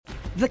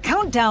The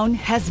countdown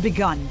has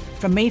begun.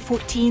 From May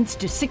 14th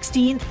to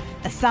 16th,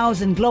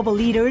 1,000 global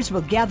leaders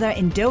will gather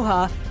in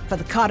Doha for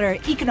the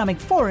Qatar Economic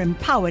Forum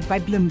powered by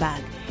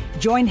Bloomberg.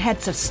 Join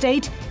heads of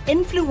state,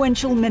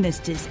 influential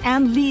ministers,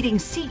 and leading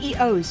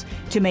CEOs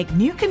to make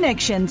new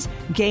connections,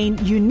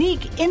 gain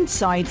unique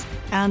insights,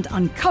 and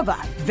uncover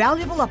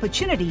valuable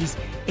opportunities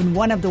in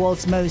one of the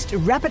world's most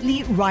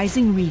rapidly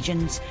rising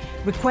regions.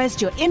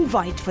 Request your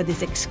invite for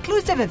this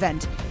exclusive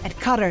event at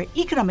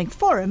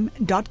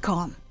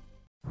QatarEconomicForum.com.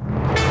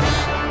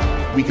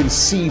 We can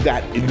see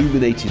that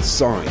illuminated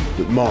sign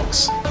that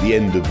marks the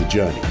end of the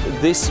journey.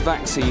 This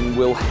vaccine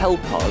will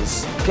help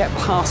us get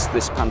past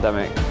this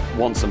pandemic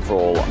once and for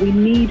all. We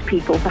need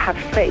people to have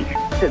faith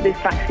that this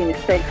vaccine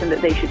is safe and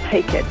that they should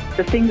take it.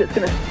 The thing that's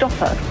going to stop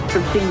us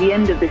from seeing the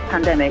end of this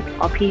pandemic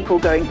are people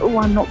going, oh,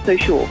 I'm not so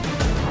sure.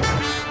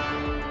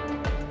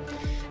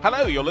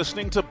 Hello, you're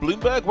listening to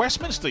Bloomberg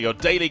Westminster, your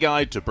daily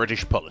guide to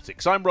British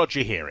politics. I'm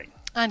Roger Hearing.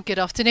 And good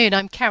afternoon,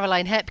 I'm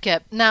Caroline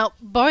Hepker. Now,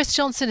 Boris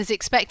Johnson is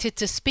expected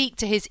to speak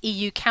to his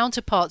EU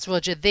counterparts,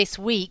 Roger, this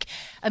week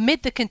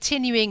amid the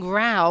continuing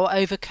row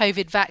over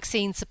COVID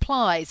vaccine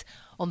supplies.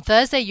 On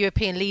Thursday,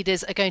 European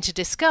leaders are going to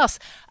discuss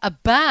a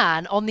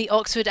ban on the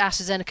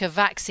Oxford-AstraZeneca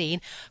vaccine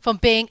from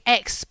being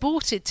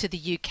exported to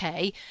the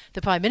UK.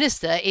 The Prime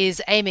Minister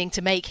is aiming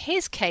to make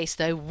his case,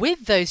 though,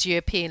 with those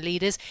European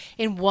leaders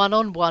in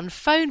one-on-one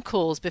phone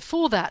calls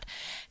before that.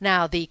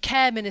 Now, the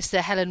Care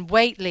Minister, Helen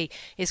Whately,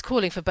 is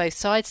calling for both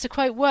sides to,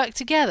 quote, work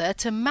together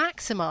to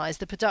maximise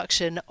the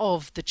production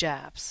of the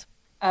jabs.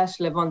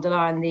 Ursula von der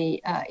Leyen,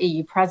 the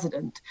EU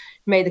president,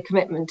 made the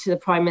commitment to the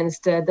Prime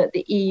Minister that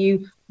the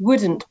EU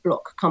wouldn't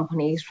block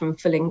companies from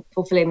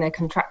fulfilling their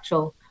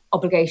contractual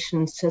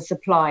obligations to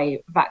supply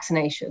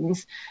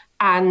vaccinations.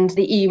 And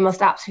the EU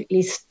must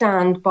absolutely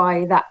stand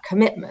by that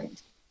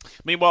commitment.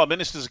 Meanwhile,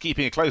 ministers are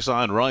keeping a close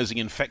eye on rising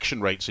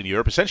infection rates in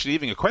Europe, essentially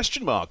leaving a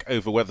question mark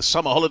over whether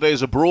summer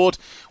holidays abroad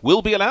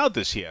will be allowed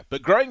this year.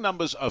 But growing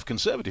numbers of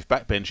Conservative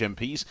backbench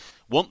MPs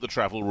want the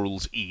travel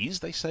rules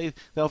eased. They say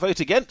they'll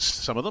vote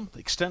against, some of them,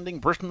 extending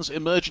Britain's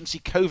emergency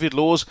COVID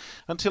laws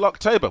until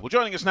October. Well,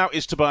 joining us now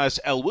is Tobias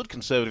Ellwood,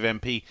 Conservative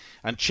MP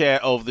and Chair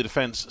of the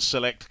Defence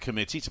Select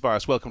Committee.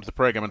 Tobias, welcome to the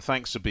programme and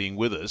thanks for being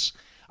with us.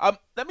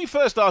 Let me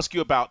first ask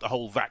you about the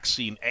whole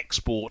vaccine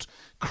export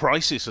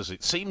crisis, as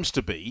it seems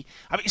to be.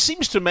 I mean, it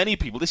seems to many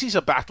people this is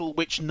a battle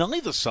which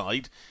neither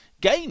side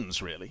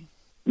gains, really.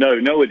 No,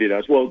 nobody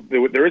does. Well,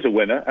 there is a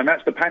winner, and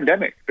that's the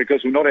pandemic,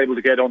 because we're not able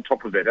to get on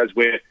top of it, as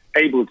we're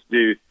able to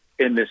do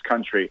in this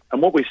country.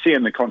 And what we see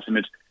in the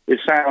continent is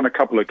sad on a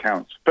couple of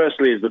counts.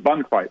 Firstly is the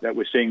bun fight that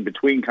we're seeing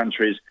between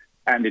countries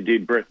and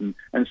indeed Britain.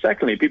 And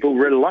secondly, people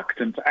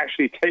reluctant to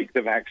actually take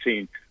the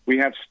vaccine. We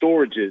have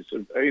storages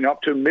of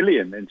up to 1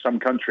 million in some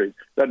countries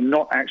that are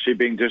not actually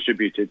being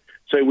distributed.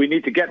 So we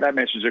need to get that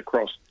message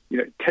across.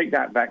 Take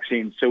that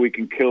vaccine so we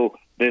can kill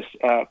this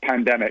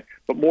pandemic.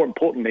 But more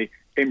importantly,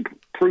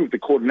 improve the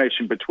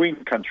coordination between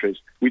countries.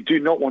 We do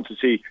not want to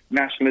see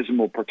nationalism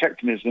or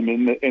protectionism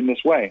in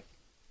this way.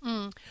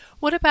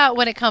 What about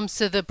when it comes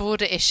to the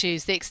broader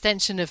issues, the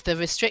extension of the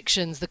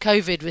restrictions, the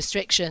COVID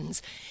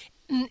restrictions?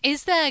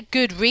 Is there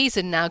good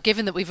reason now,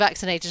 given that we've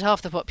vaccinated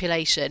half the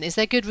population, is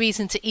there good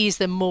reason to ease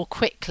them more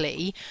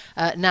quickly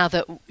now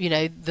that,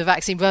 the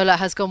vaccine rollout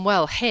has gone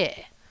well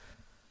here?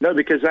 No,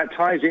 because that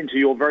ties into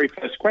your very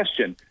first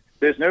question.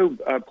 There's no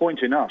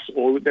point in us,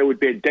 or there would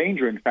be a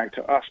danger, in fact,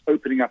 to us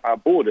opening up our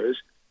borders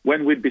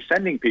when we'd be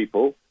sending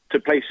people to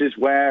places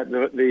where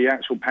the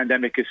actual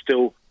pandemic is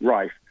still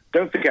rife.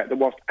 Don't forget that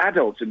whilst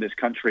adults in this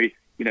country,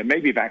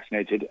 may be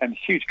vaccinated, and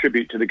huge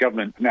tribute to the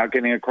government for now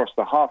getting across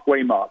the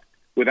halfway mark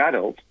with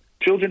adults,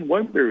 children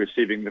won't be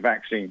receiving the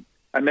vaccine,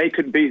 and they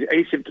could be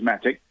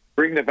asymptomatic,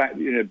 bring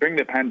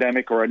the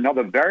pandemic or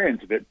another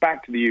variant of it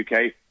back to the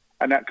UK,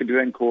 and that could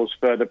then cause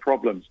further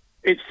problems.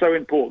 It's so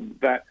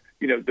important that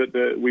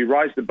that we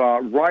rise the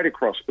bar right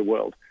across the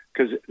world,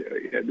 because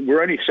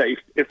we're only safe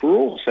if we're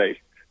all safe.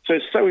 So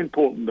it's so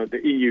important that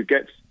the EU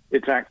gets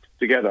its act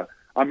together.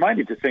 I'm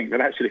minded to think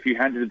that actually if you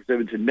handed it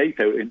over to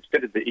NATO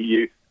instead of the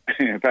EU,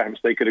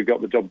 perhaps they could have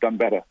got the job done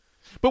better.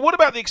 But what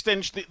about the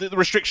extension, the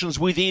restrictions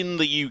within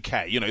the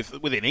UK,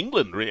 within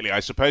England, really, I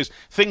suppose,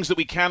 things that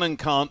we can and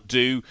can't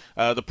do,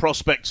 the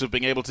prospects of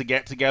being able to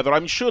get together? I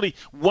mean, surely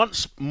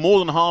once more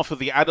than half of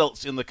the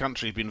adults in the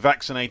country have been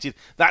vaccinated,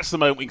 that's the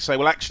moment we can say,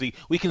 well, actually,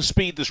 we can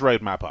speed this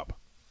roadmap up.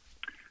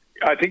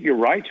 I think you're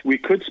right. We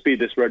could speed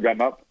this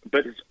roadmap up,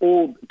 but it's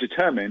all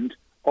determined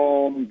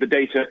on the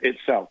data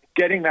itself,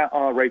 getting that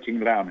R rating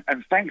down.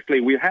 And thankfully,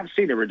 we have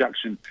seen a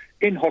reduction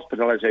in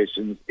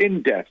hospitalizations,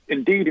 in deaths,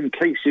 indeed in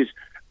cases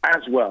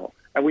as well.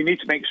 And we need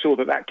to make sure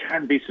that that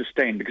can be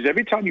sustained, because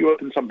every time you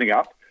open something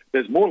up,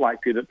 there's more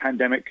likely that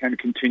pandemic can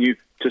continue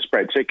to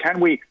spread. So can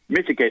we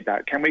mitigate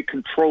that? Can we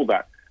control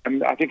that?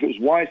 And I think it was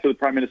wise for the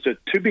Prime Minister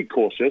to be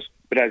cautious,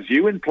 but as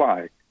you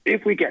imply,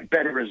 if we get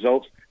better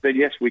results, then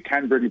yes, we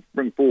can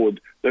bring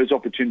forward those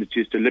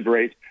opportunities to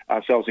liberate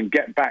ourselves and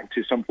get back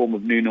to some form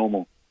of new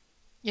normal.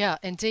 Yeah,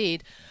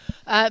 indeed.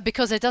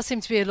 Because there does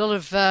seem to be a lot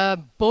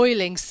of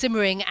boiling,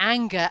 simmering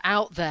anger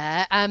out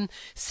there,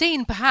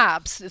 seen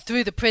perhaps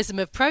through the prism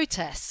of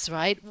protests,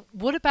 right?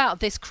 What about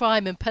this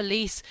crime and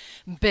police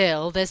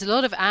bill? There's a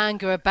lot of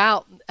anger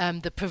about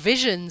the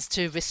provisions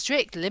to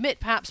restrict, limit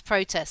perhaps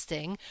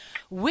protesting.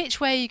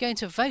 Which way are you going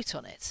to vote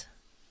on it?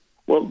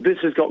 Well, this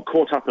has got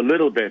caught up a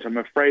little bit, I'm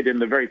afraid, in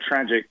the very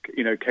tragic,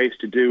 case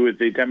to do with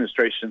the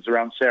demonstrations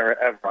around Sarah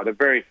Everard, a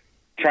very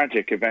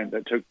tragic event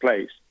that took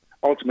place.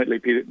 Ultimately,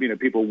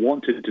 people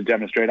wanted to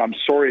demonstrate. I'm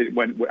sorry it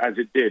went as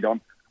it did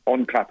on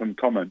Clapham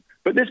Common.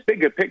 But this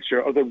bigger picture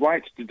of the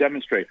right to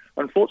demonstrate,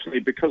 unfortunately,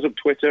 because of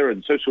Twitter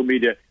and social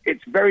media,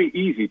 it's very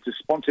easy to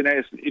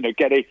spontaneously,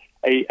 get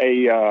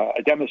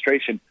a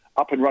demonstration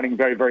up and running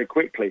very, very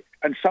quickly.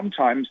 And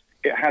sometimes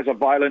it has a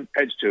violent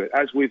edge to it,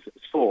 as we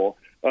saw,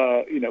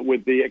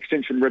 with the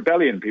Extinction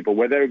Rebellion people,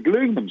 where they're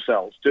gluing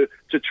themselves to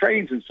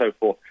trains and so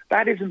forth.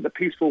 That isn't the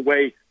peaceful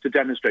way to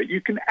demonstrate.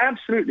 You can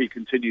absolutely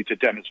continue to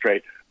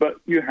demonstrate, but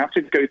you have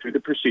to go through the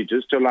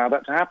procedures to allow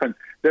that to happen.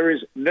 There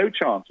is no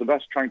chance of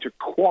us trying to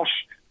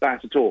quash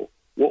that at all.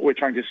 What we're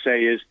trying to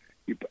say is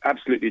you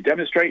absolutely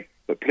demonstrate,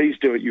 but please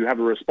do it. You have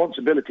a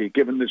responsibility,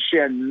 given the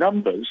sheer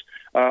numbers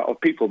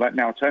of people that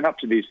now turn up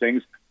to these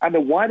things and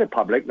the wider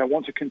public that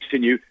want to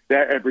continue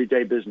their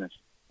everyday business.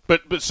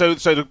 But so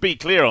to be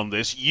clear on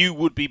this, you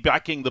would be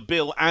backing the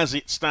bill as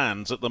it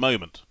stands at the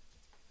moment?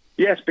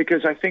 Yes,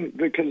 because I think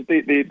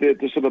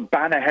the sort of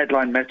banner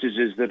headline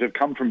messages that have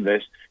come from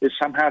this is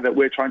somehow that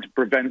we're trying to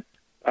prevent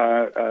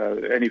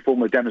any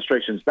form of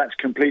demonstrations. That's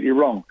completely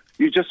wrong.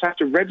 You just have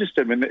to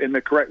register them in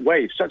the correct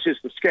way, such as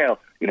the scale.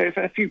 If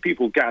a few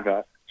people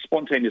gather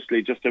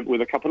spontaneously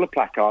with a couple of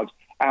placards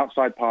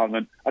outside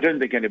Parliament, I don't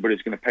think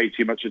anybody's going to pay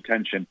too much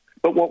attention.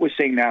 But what we're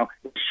seeing now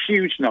is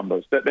huge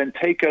numbers that then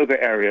take over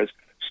areas,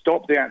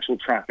 stop the actual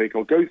traffic,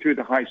 or go through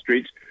the high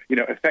streets,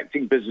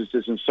 affecting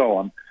businesses and so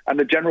on. And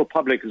the general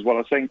public as well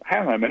are saying,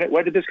 hang on a minute,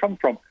 where did this come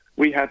from?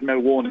 We had no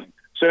warning.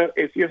 So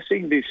if you're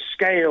seeing these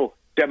scale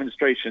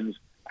demonstrations,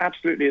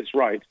 absolutely it's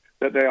right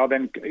that they are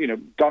then,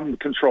 done,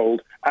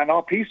 controlled, and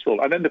are peaceful.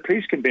 And then the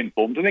police can be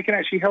informed, and they can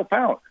actually help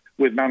out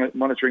with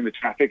monitoring the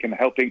traffic and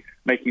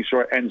making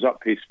sure it ends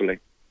up peacefully.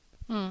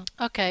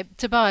 Okay,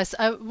 Tobias,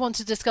 I want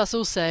to discuss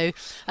also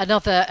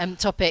another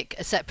topic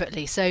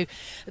separately. So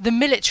the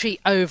military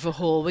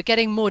overhaul, we're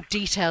getting more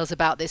details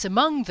about this.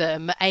 Among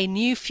them, a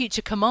new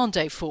future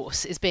commando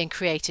force is being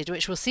created,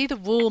 which will see the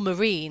Royal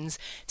Marines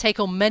take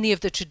on many of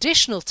the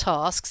traditional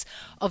tasks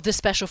of the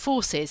Special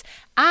Forces.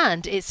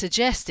 And it's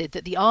suggested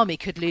that the army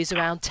could lose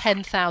around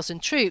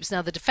 10,000 troops.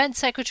 Now, the Defence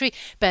Secretary,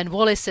 Ben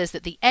Wallace, says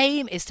that the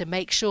aim is to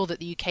make sure that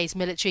the UK's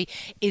military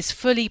is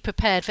fully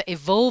prepared for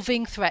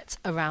evolving threats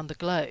around the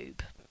globe.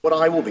 What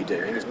I will be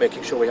doing is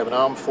making sure we have an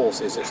armed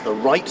forces that's the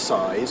right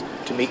size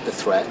to meet the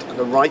threat and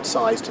the right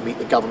size to meet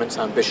the government's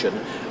ambition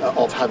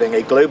of having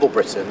a global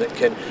Britain that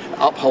can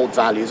uphold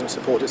values and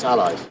support its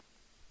allies.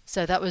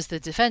 So that was the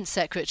Defence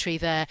Secretary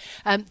there.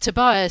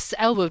 Tobias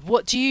Elwood,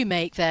 what do you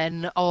make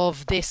then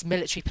of this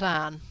military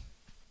plan?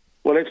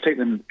 Well, let's take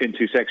them in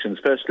two sections.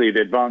 Firstly,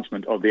 the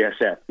advancement of the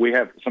SF. We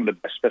have some of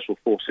the best special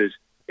forces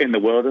in the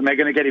world, and they're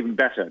going to get even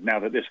better now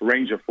that this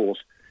Ranger force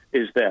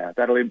is there.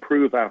 That'll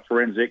improve our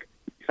forensic,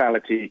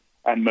 lethality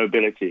and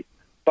mobility.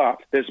 But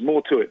there's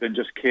more to it than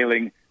just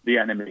killing the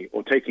enemy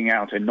or taking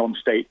out a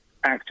non-state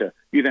actor.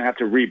 You then have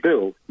to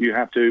rebuild. You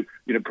have to,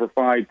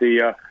 provide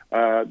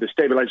the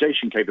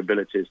stabilization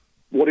capabilities.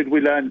 What did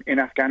we learn in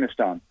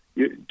Afghanistan?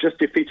 Just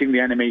defeating the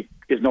enemy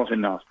is not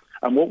enough.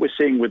 And what we're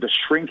seeing with the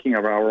shrinking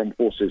of our armed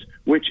forces,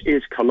 which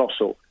is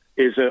colossal,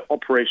 is an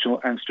operational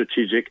and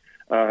strategic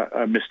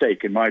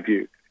mistake, in my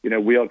view.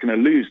 We are going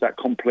to lose that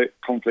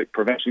conflict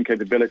prevention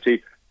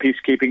capability,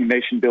 peacekeeping,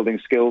 nation-building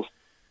skills.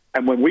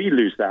 And when we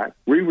lose that,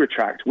 we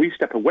retract, we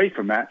step away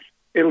from that,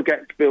 it'll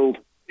get filled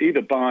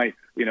either by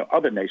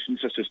other nations,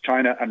 such as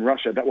China and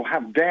Russia, that will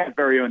have their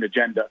very own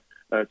agenda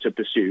to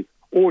pursue,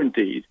 or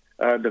indeed,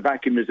 the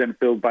vacuum is then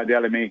filled by the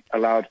enemy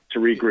allowed to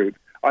regroup.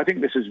 I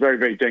think this is very,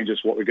 very dangerous,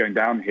 what we're going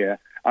down here.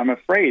 I'm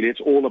afraid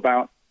it's all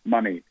about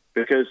money,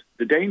 because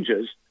the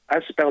dangers,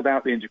 as spelled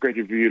out in the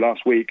integrated review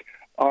last week,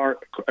 are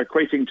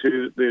equating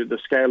to the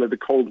scale of the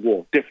Cold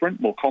War. Different,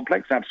 more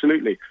complex,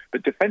 absolutely.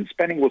 But defense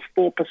spending was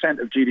 4%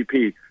 of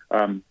GDP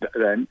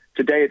then.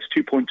 Today it's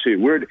 2.2.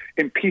 We're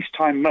in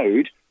peacetime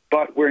mode,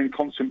 but we're in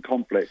constant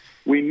conflict.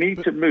 We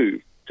need to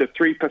move to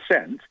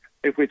 3%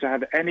 if we're to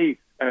have any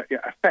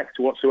effect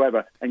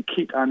whatsoever and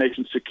keep our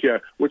nation secure,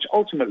 which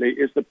ultimately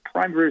is the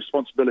primary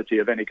responsibility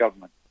of any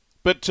government.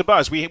 But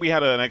Tobias, we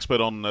had an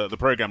expert on the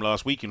programme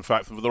last week, in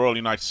fact, from the Royal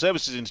United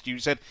Services Institute, who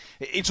said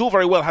it's all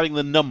very well having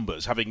the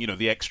numbers, having,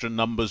 the extra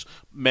numbers,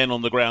 men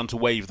on the ground to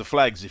wave the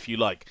flags, if you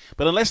like.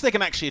 But unless they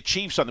can actually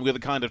achieve something with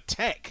the kind of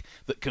tech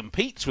that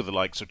competes with the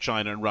likes of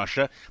China and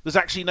Russia, there's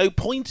actually no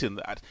point in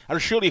that. And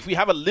surely if we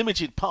have a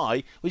limited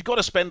pie, we've got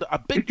to spend a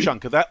big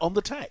chunk of that on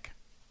the tech.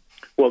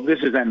 Well, this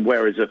is then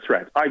where is a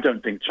threat. I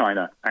don't think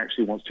China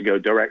actually wants to go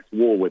direct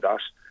war with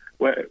us.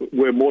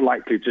 We're more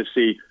likely to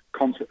see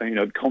conflict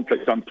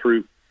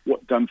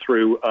done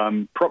through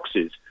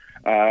proxies.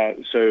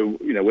 So,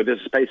 where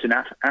there's space in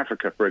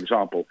Africa, for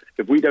example,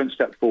 if we don't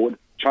step forward,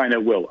 China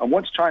will. And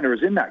once China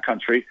is in that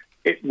country,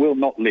 it will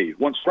not leave.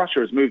 Once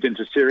Russia has moved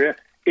into Syria,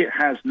 it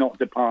has not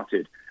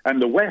departed.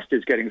 And the West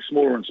is getting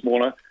smaller and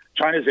smaller.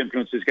 China's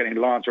influence is getting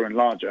larger and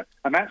larger.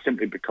 And that's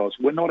simply because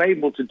we're not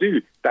able to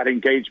do that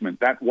engagement,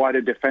 that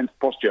wider defense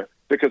posture,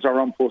 because our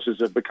armed forces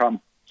have become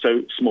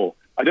so small.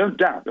 I don't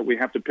doubt that we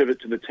have to pivot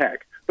to the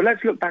tech. But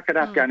let's look back at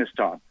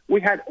Afghanistan.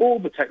 We had all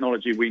the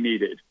technology we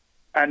needed,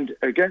 and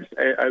against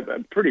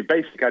a pretty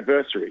basic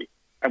adversary,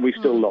 and we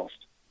still lost.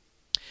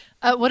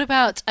 What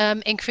about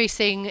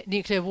increasing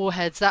nuclear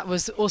warheads? That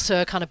was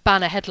also a kind of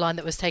banner headline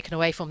that was taken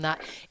away from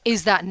that.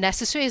 Is that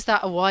necessary? Is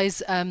that a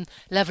wise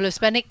level of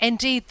spending?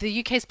 Indeed,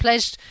 the UK's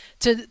pledged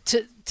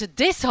to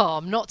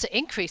disarm, not to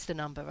increase the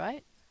number,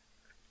 right?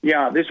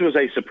 Yeah, this was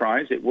a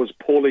surprise. It was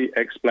poorly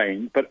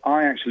explained, but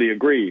I actually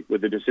agree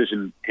with the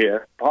decision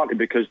here, partly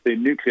because the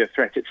nuclear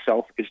threat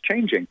itself is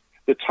changing.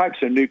 The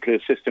types of nuclear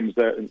systems,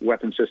 the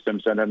weapon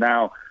systems that are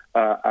now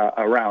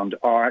around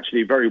are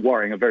actually very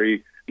worrying and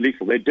very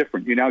lethal. They're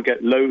different. You now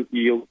get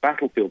low-yield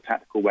battlefield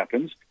tactical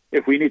weapons.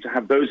 If we need to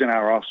have those in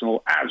our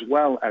arsenal, as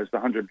well as the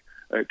 100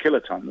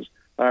 kilotons,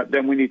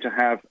 then we need to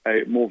have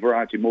more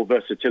variety, more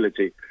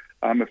versatility.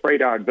 I'm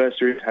afraid our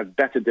adversaries have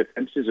better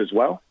defenses as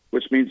well,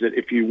 which means that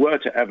if you were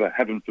to ever,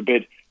 heaven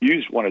forbid,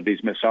 use one of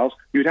these missiles,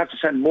 you'd have to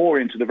send more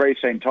into the very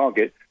same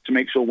target to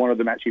make sure one of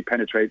them actually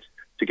penetrates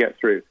to get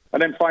through.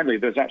 And then finally,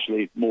 there's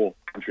actually more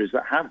countries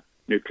that have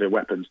nuclear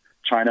weapons.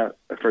 China,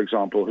 for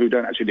example, who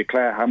don't actually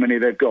declare how many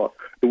they've got.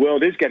 The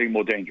world is getting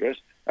more dangerous,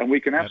 and we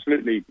can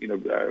absolutely,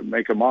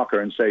 make a marker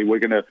and say we're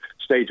going to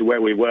stay to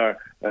where we were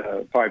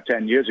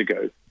 5-10 years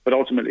ago. But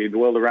ultimately, the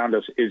world around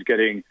us is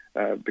getting,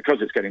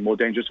 because it's getting more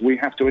dangerous, we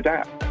have to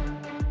adapt.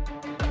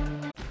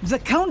 The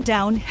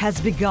countdown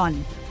has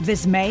begun.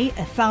 This May,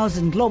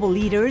 1,000 global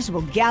leaders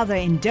will gather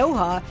in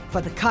Doha for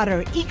the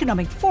Qatar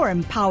Economic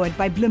Forum powered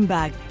by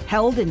Bloomberg,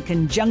 held in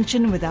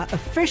conjunction with our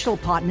official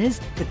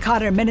partners, the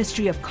Qatar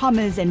Ministry of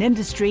Commerce and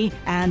Industry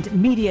and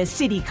Media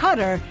City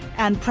Qatar,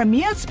 and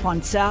premier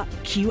sponsor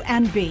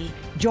QNB.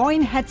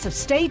 Join heads of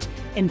state,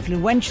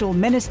 influential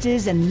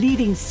ministers and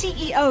leading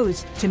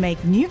CEOs to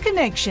make new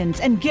connections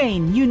and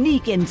gain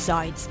unique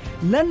insights.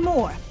 Learn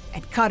more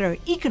at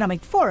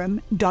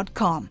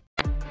QatarEconomicForum.com.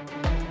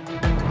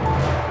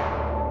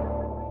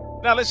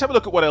 Now let's have a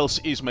look at what else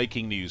is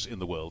making news in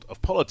the world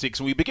of politics.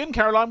 And we begin,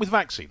 Caroline, with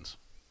vaccines.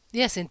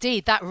 Yes,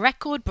 indeed. That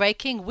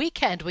record-breaking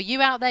weekend. Were you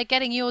out there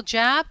getting your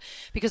jab?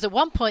 Because at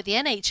one point the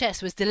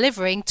NHS was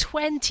delivering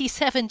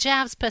 27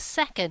 jabs per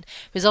second,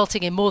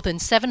 resulting in more than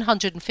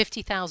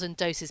 750,000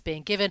 doses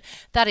being given.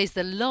 That is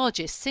the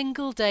largest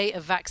single day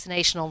of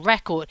vaccination on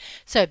record.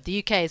 So the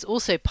UK has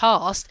also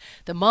passed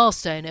the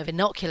milestone of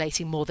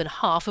inoculating more than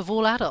half of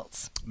all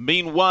adults.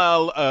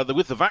 Meanwhile,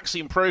 with the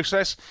vaccine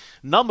process,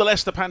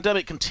 nonetheless, the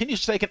pandemic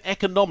continues to take an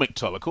economic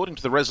toll. According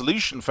to the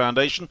Resolution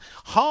Foundation,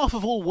 half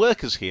of all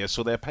workers here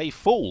saw their pay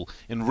fall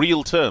in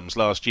real terms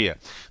last year.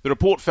 The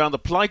report found the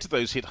plight of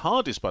those hit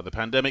hardest by the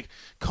pandemic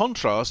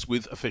contrasts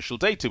with official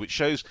data, which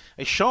shows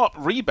a sharp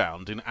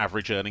rebound in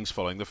average earnings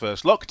following the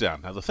first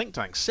lockdown. Now, the think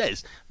tank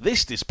says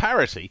this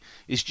disparity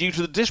is due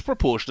to the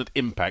disproportionate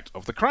impact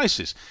of the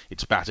crisis.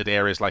 It's battered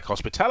areas like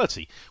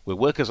hospitality, where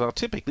workers are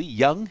typically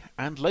young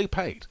and low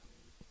paid.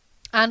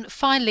 And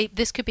finally,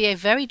 this could be a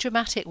very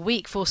dramatic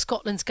week for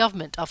Scotland's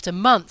government. After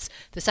months,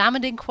 the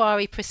Salmond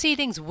inquiry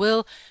proceedings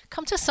will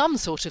come to some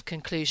sort of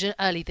conclusion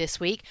early this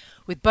week,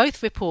 with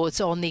both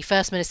reports on the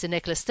First Minister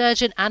Nicola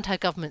Sturgeon and her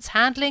government's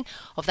handling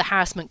of the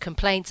harassment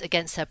complaints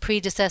against her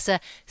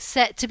predecessor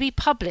set to be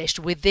published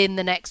within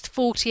the next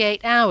 48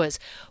 hours.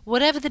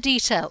 Whatever the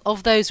detail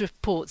of those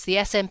reports, the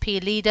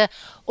SNP leader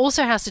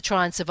also has to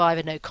try and survive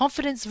a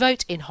no-confidence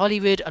vote in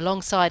Holyrood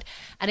alongside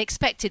an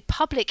expected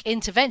public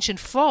intervention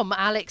from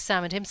Alex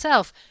Salmond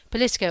himself.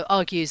 Politico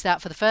argues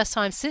that for the first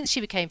time since she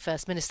became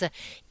First Minister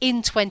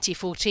in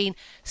 2014,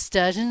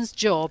 Sturgeon's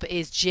job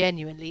is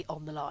genuinely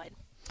on the line.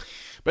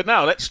 But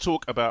now let's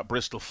talk about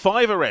Bristol.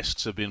 5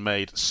 arrests have been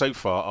made so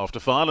far after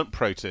violent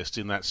protests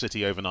in that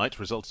city overnight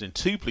resulted in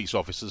 2 police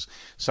officers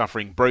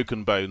suffering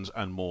broken bones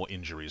and more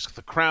injuries.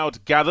 The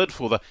crowd gathered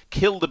for the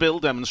Kill the Bill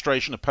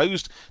demonstration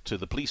opposed to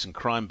the police and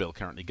crime bill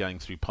currently going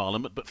through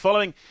Parliament. But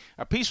following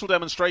a peaceful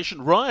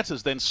demonstration,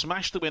 rioters then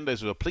smashed the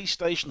windows of a police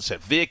station,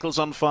 set vehicles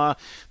on fire.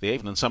 The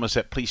Avon and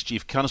Somerset Police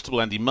Chief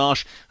Constable Andy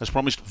Marsh has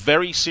promised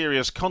very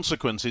serious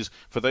consequences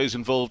for those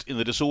involved in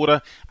the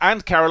disorder.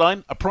 And,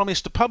 Caroline, a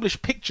promise to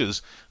publish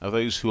pictures of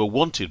those who are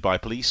wanted by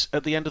police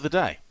at the end of the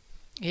day.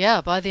 Yeah,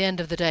 by the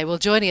end of the day. Well,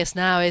 joining us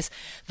now is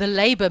the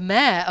Labour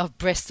Mayor of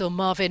Bristol,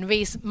 Marvin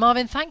Rees.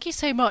 Marvin, thank you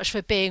so much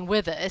for being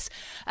with us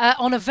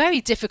on a very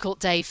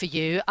difficult day for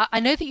you. I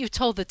know that you've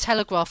told the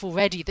Telegraph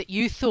already that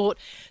you thought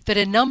that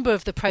a number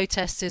of the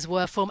protesters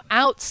were from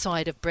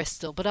outside of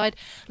Bristol, but I'd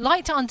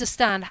like to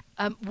understand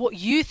what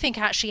you think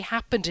actually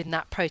happened in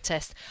that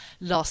protest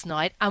last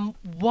night and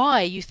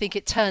why you think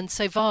it turned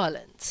so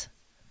violent.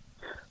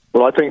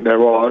 Well, I think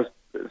there are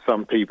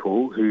some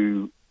people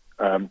who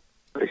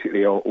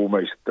basically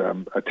almost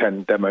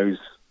attend demos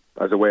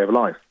as a way of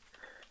life.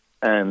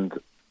 And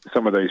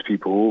some of those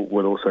people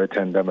will also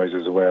attend demos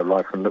as a way of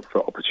life and look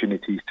for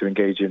opportunities to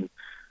engage in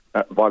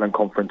violent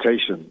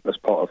confrontation as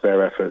part of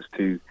their efforts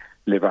to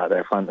live out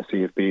their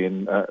fantasy of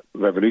being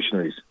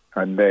revolutionaries.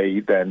 And they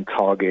then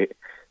target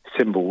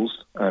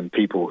symbols and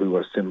people who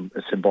are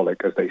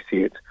symbolic, as they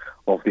see it,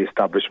 of the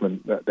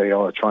establishment that they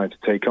are trying to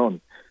take on.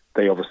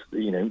 They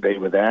obviously, they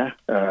were there.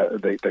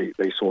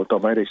 They saw a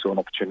demo, they saw an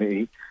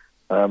opportunity,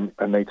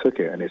 and they took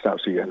it. And it's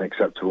absolutely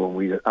unacceptable, and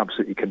we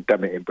absolutely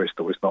condemn it in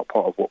Bristol. It's not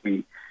part of what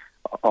we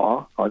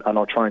are and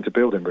are trying to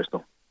build in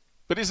Bristol.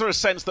 But is there a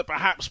sense that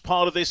perhaps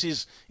part of this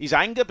is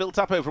anger built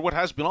up over what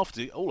has been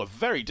often a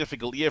very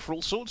difficult year for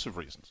all sorts of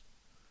reasons?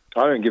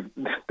 I don't give.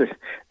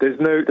 There's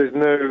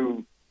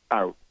no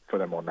out for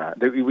them on that.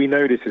 We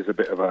know this is a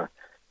bit of a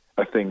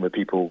thing with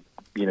people,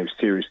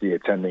 seriously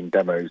attending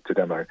demos to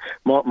demo.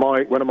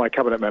 One of my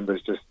cabinet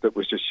members that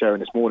was just sharing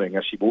this morning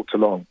as she walked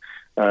along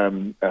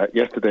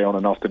yesterday on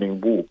an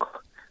afternoon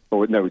walk,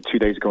 2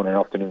 days ago on an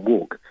afternoon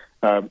walk.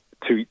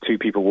 Two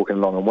people walking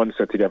along, and one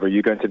said together, "Are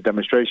you going to the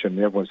demonstration?" And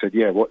the other one said,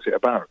 "Yeah, what's it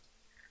about?"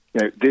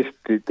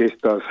 This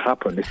does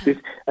happen.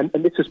 And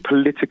this is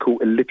political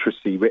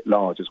illiteracy writ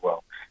large as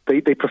well.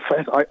 They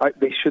profess.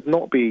 They should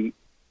not be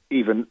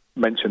even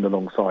mentioned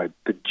alongside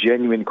the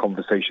genuine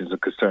conversations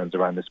and concerns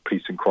around this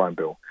police and crime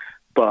bill.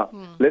 But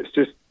let's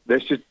just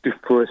do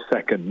for a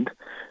second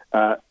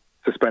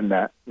suspend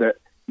that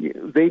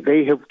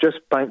they have just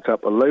banked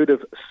up a load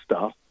of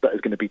stuff that is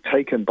going to be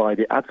taken by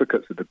the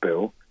advocates of the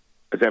bill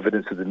as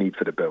evidence of the need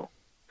for the bill.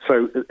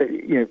 So,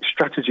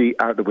 strategy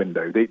out the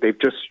window. They've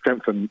just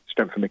strengthened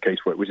the case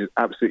for it, which is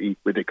absolutely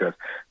ridiculous.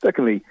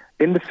 Secondly,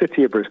 in the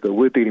city of Bristol,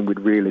 we're dealing with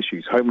real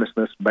issues: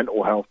 homelessness,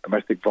 mental health,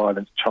 domestic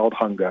violence, child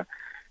hunger,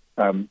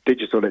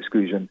 digital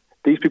exclusion.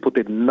 These people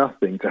did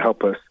nothing to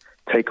help us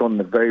take on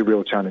the very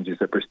real challenges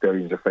that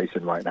Bristolians are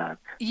facing right now.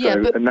 Yeah,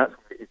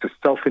 it's a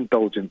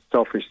self-indulgent,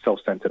 selfish,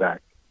 self-centered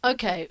act.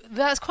 Okay,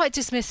 that's quite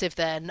dismissive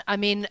then. I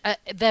mean,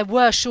 there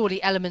were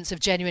surely elements of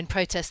genuine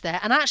protest there.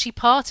 And actually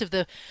part of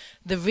the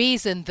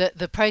reason that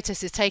the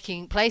protest is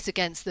taking place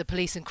against the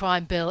police and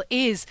crime bill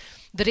is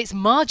that it's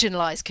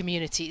marginalised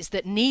communities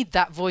that need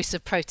that voice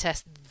of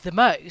protest the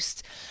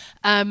most.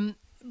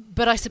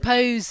 But I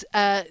suppose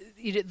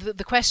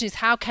the question is,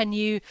 how can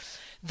you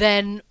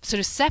then sort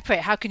of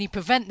separate, how can you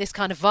prevent this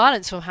kind of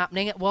violence from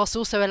happening whilst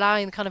also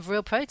allowing the kind of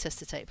real protest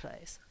to take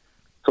place?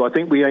 So I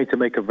think we need to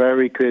make a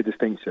very clear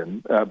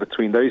distinction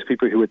between those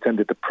people who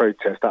attended the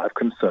protest out of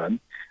concern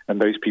and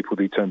those people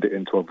who turned it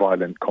into a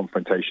violent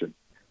confrontation.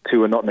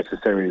 Two are not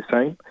necessarily the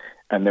same,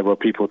 and there were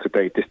people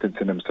today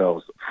distancing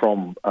themselves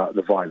from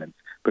the violence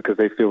because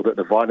they feel that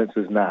the violence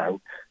is now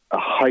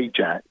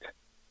hijacked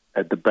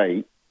a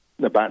debate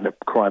about the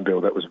crime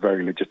bill that was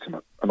very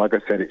legitimate. And like I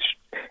said,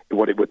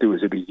 what it would do is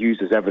it would be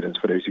used as evidence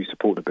for those who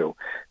support the bill.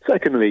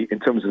 Secondly, in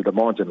terms of the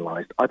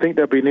marginalised, I think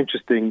there'll be an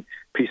interesting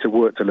piece of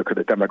work to look at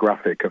the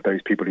demographic of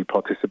those people who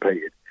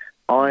participated.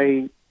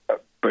 I,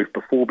 both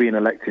before being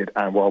elected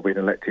and while being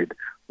elected,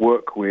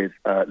 work with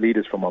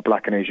leaders from our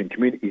Black and Asian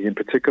communities in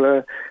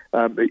particular.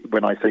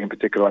 When I say in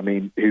particular, I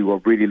mean who are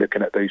really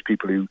looking at those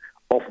people who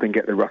often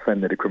get the rough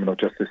end of the criminal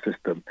justice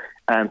system,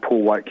 and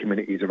poor white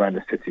communities around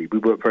the city. We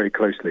work very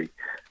closely.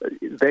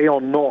 They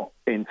are not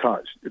in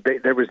touch.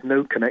 There is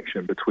no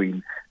connection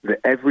between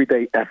the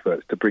everyday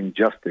efforts to bring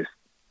justice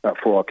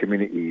for our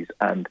communities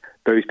and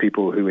those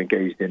people who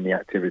engaged in the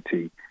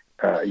activity,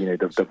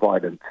 the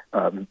violence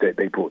that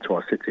they brought to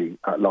our city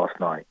last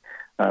night.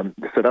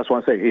 So that's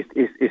why I say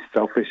it's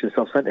selfish and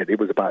self-centered. It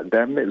was about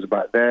them. It was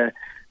about their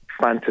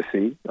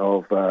fantasy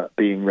of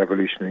being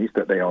revolutionaries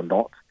that they are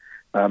not.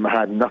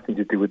 Had nothing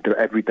to do with the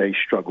everyday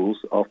struggles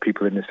of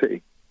people in the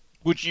city.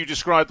 Would you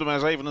describe them,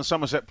 as Avon and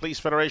Somerset Police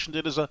Federation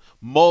did, as a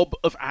mob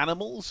of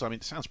animals? I mean,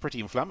 it sounds pretty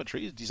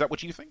inflammatory. Is that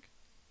what you think?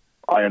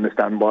 I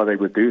understand why they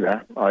would do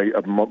that. I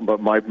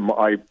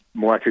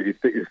more accurately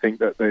think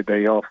that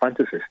they are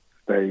fantasists.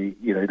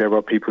 There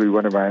are people who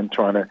run around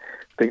trying to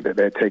think that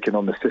they're taking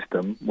on the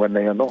system when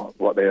they are not.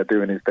 What they are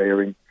doing is they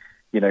are,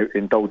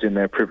 indulging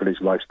their privileged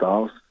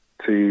lifestyles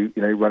to,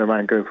 run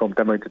around going from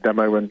demo to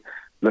demo and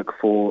look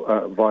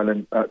for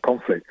violent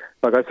conflict.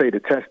 Like I say, the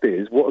test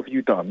is, what have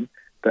you done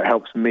that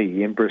helps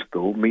me in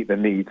Bristol meet the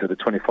needs of the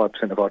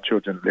 25% of our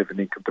children who live in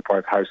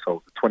income-deprived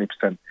households, the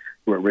 20%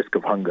 who are at risk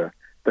of hunger,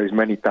 those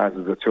many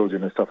thousands of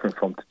children are suffering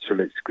from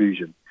digital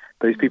exclusion,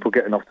 those people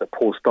getting off to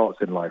poor starts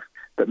in life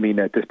that mean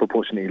they're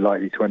disproportionately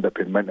likely to end up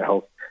in mental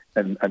health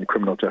and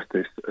criminal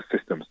justice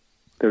systems.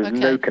 There is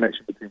no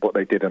connection between what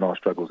they did and our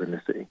struggles in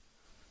this city.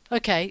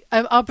 Okay.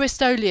 Are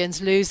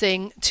Bristolians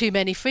losing too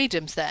many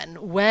freedoms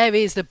then? Where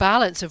is the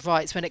balance of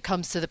rights when it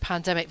comes to the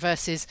pandemic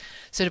versus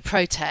sort of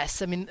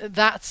protests? I mean,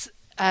 that's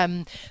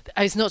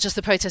it's not just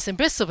the protests in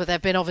Bristol, but there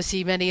have been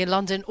obviously many in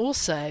London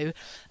also.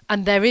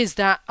 And there is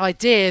that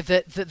idea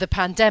that the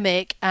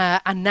pandemic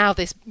and now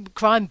this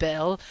crime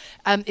bill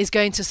is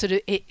going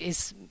to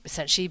is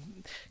essentially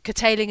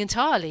curtailing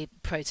entirely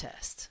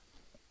protest.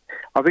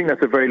 I think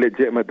that's a very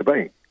legitimate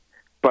debate.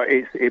 But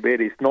it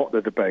is not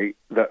the debate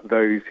that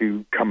those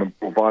who come and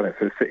brought violence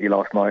to the city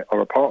last night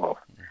are a part of.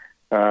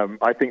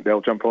 I think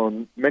they'll jump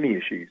on many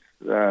issues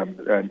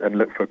and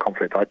look for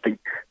conflict. I think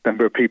the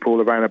number of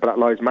people around a Black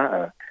Lives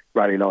Matter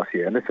rally last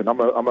year, and listen,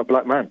 I'm a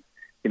black man.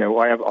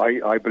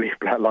 I believe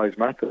Black Lives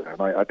Matter,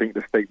 and I think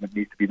the statement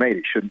needs to be made.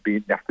 It shouldn't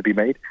have to be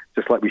made,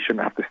 just like we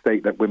shouldn't have to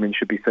state that women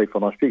should be safe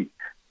on our streets.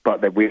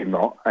 But that we're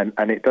not,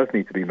 and it does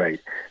need to be made.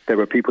 There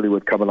are people who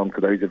would come along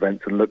to those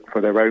events and look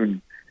for their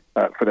own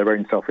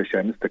selfish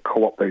ends, to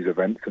co-opt those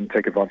events and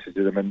take advantage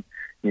of them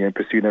and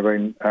pursue their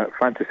own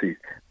fantasies.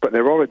 But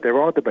there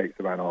are debates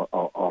around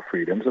our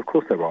freedoms. Of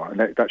course there are,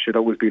 and that should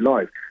always be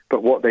live.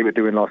 But what they were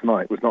doing last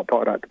night was not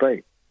part of that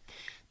debate.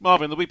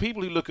 Marvin, there'll be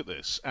people who look at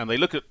this, and they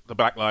look at the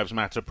Black Lives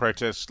Matter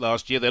protests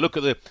last year, they look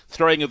at the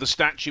throwing of the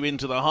statue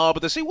into the harbour,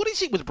 they say, what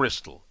is it with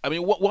Bristol? I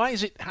mean, why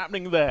is it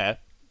happening there?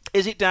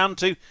 Is it down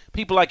to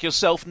people like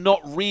yourself not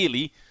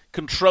really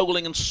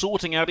controlling and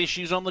sorting out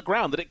issues on the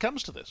ground that it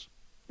comes to this?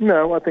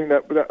 No, I think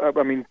that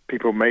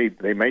people may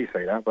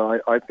say that,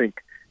 but I think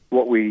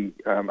what we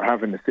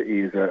have in the city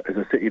is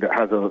a city that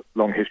has a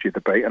long history of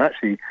debate. And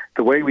actually,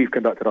 the way we've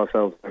conducted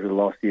ourselves over the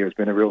last year has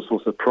been a real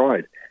source of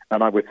pride,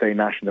 and I would say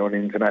national and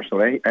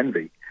international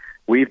envy.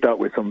 We've dealt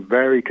with some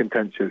very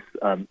contentious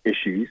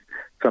issues,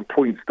 some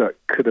points that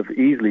could have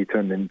easily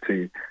turned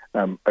into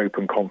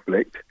open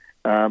conflict,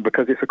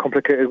 because it's a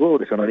complicated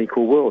world, it's an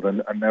unequal world,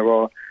 and there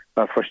are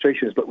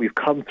frustrations, but we've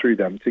come through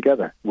them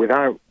together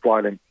without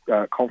violent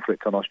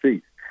conflict on our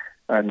streets.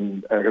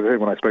 And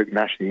when I spoke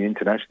nationally,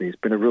 internationally, it's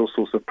been a real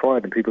source of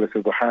pride. And people have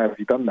said, well, how have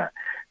you done that?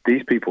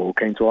 These people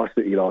came to our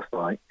city last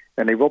night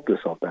and they robbed us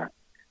of that.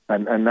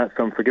 And that's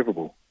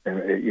unforgivable.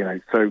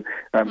 So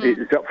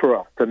it's up for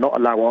us to not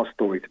allow our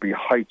story to be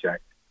hijacked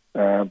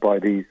by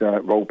these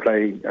role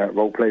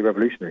play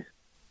revolutionaries.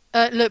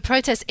 Look,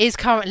 protest is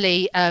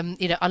currently,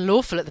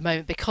 unlawful at the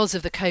moment because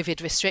of the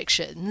COVID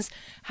restrictions.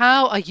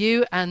 How are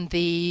you and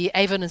the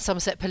Avon and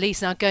Somerset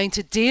Police now going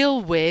to deal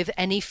with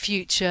any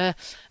future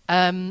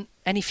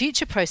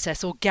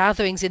process or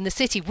gatherings in the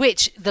city,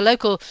 which the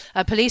local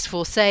police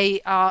force say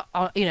are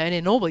in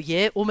a normal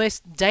year,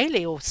 almost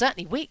daily or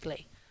certainly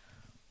weekly?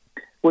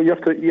 Well, you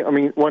have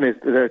to. One is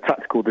there are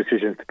tactical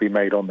decisions to be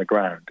made on the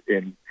ground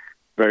in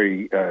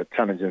very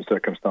challenging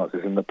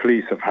circumstances, and the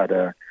police have had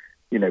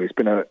it's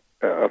been a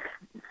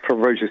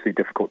ferociously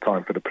difficult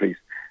time for the police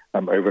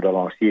over the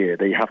last year.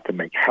 They have to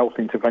make health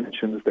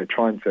interventions. They're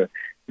trying to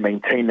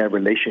maintain their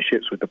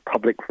relationships with the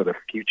public for the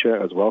future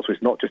as well. So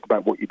it's not just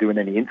about what you do in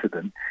any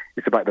incident.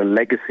 It's about the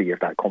legacy of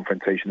that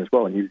confrontation as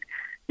well. And you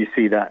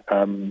see that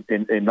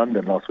in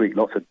London last week,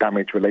 lots of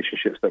damaged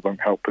relationships that won't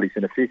help police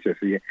in the future.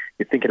 So you're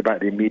thinking about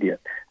the immediate,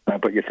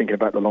 but you're thinking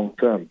about the long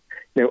term.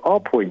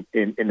 Our point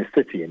in the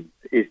city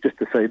is just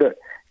to say that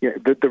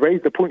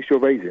the points you're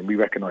raising, we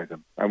recognise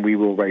them and we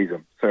will raise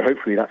them. So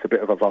hopefully that's a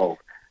bit of a valve.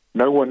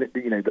 No one,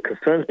 the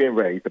concerns being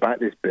raised about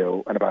this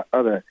bill and about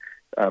other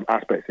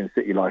aspects in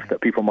city life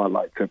that people might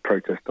like to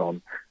protest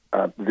on,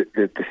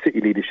 the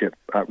city leadership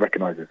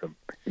recognises them.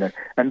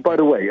 And by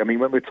the way,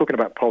 when we're talking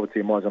about poverty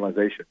and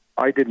marginalisation,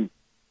 I didn't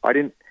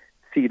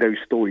see those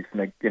stories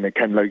in a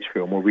Ken Loach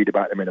film or read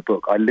about them in a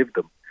book. I lived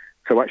them.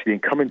 So actually, in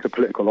coming to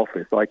political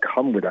office, I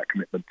come with that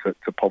commitment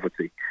to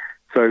poverty,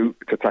 to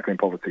tackling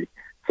poverty.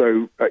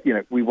 So,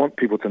 we want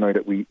people to know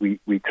that we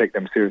take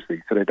them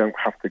seriously, so they don't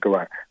have to go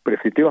out. But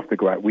if they do have to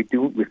go out,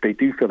 if they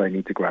do feel they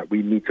need to go out,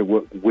 we need to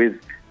work with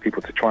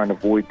people to try and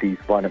avoid these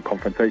violent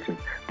confrontations.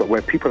 But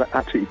where people are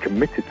absolutely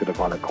committed to the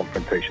violent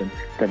confrontation,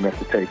 then we have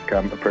to take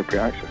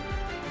appropriate action.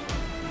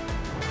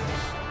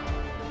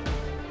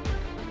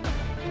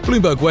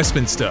 Bloomberg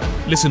Westminster.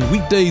 Listen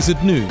weekdays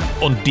at noon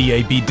on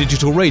DAB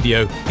Digital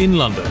Radio in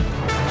London.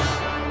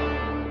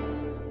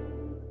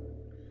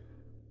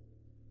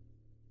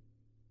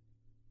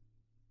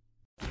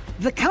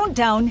 The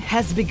countdown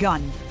has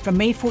begun. From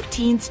May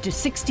 14th to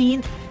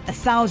 16th,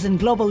 1,000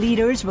 global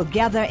leaders will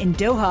gather in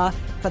Doha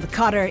for the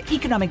Qatar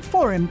Economic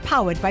Forum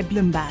powered by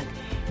Bloomberg.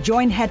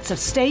 Join heads of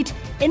state,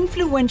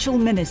 influential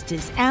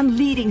ministers, and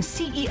leading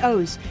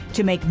CEOs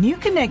to make new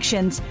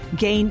connections,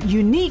 gain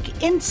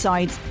unique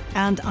insights,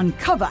 and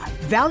uncover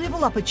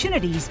valuable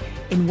opportunities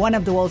in one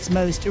of the world's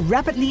most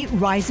rapidly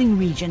rising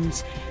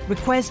regions.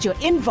 Request your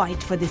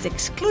invite for this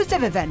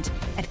exclusive event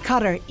at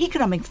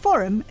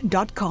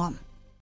QatarEconomicForum.com.